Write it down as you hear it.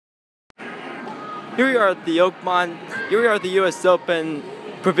Here we are at the Oakmont. Here we are at the U.S. Open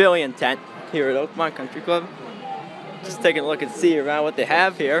Pavilion tent here at Oakmont Country Club. Just taking a look and see around what they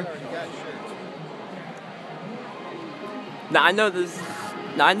have here. Now I know this.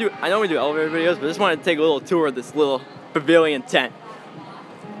 Now I know we do elevator videos, but I just wanted to take a little tour of this little pavilion tent.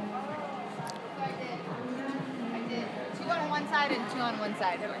 Two on one side and two on one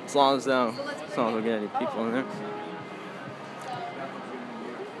side. As long as we don't get any people in there.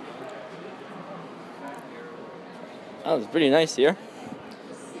 That was pretty nice here.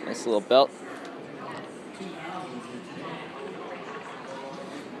 Nice little belt.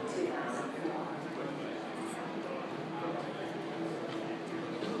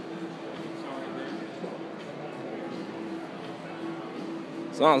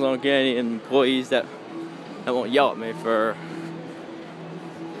 As long as I don't get any employees that won't yell at me for.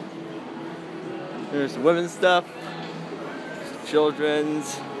 There's women's stuff,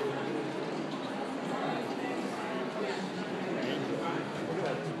 children's.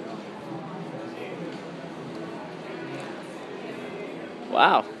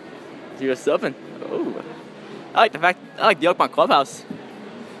 Wow, U.S. Open. Oh, I like the Oakmont clubhouse.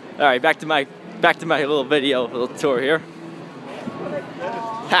 All right, back to my little video, little tour here.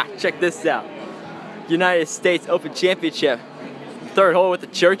 Ha! Check this out. United States Open Championship, third hole with the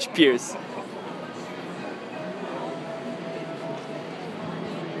church pews.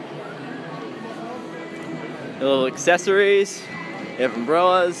 Little accessories. They have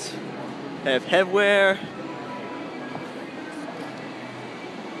umbrellas. They have headwear.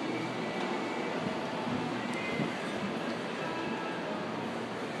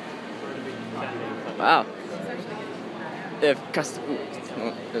 Wow. They have custom.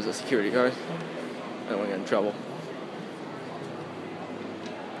 Oh, there's a security guard. I don't want to get in trouble.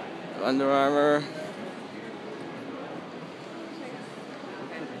 Under Armour.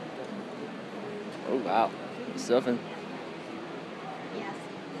 Oh wow. Stuffing.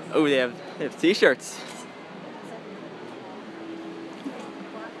 Oh, they have t-shirts.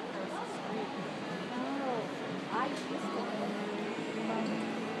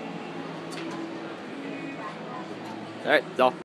 All right, that's all.